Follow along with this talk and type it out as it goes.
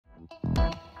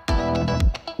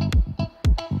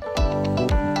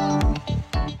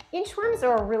Warmups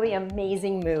are a really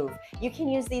amazing move. You can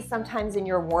use these sometimes in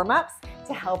your warm-ups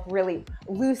to help really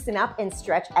loosen up and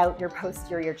stretch out your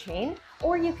posterior chain,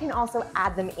 or you can also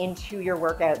add them into your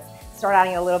workouts. Start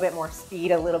adding a little bit more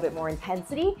speed, a little bit more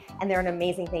intensity, and they're an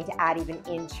amazing thing to add even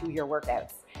into your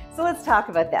workouts. So let's talk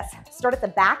about this. Start at the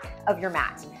back of your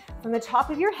mat. From the top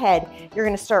of your head, you're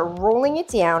gonna start rolling it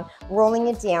down,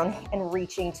 and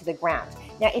reaching to the ground.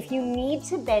 Now, if you need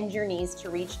to bend your knees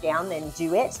to reach down, then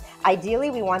do it.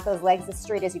 Ideally, we want those legs as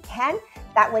straight as you can.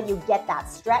 That way you get that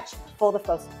stretch,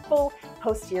 full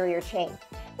posterior chain.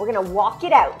 We're gonna walk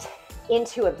it out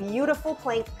into a beautiful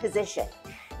plank position.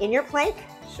 In your plank,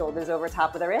 shoulders over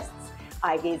top of the wrists,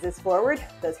 eye gaze is forward,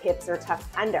 those hips are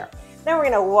tucked under. Then we're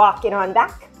gonna walk it on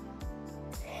back.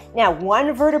 Now,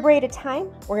 one vertebrae at a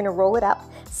time, we're gonna roll it up,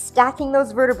 stacking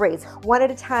those vertebrae one at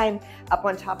a time up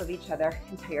on top of each other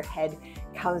until your head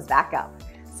comes back up.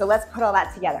 So let's put all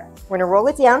that together. We're gonna roll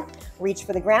it down, reach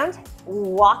for the ground,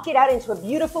 walk it out into a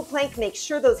beautiful plank. Make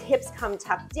sure those hips come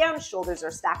tucked down, shoulders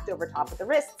are stacked over top of the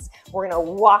wrists. We're gonna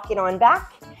walk it on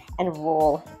back and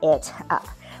roll it up.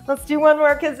 Let's do one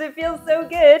more because it feels so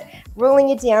good.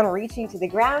 Rolling it down, reaching to the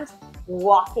ground,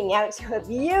 walking out to a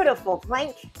beautiful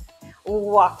plank,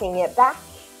 walking it back,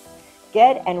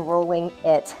 good, and rolling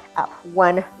it up,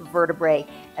 one vertebrae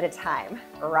at a time.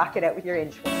 Rock it out with your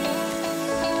inchworm.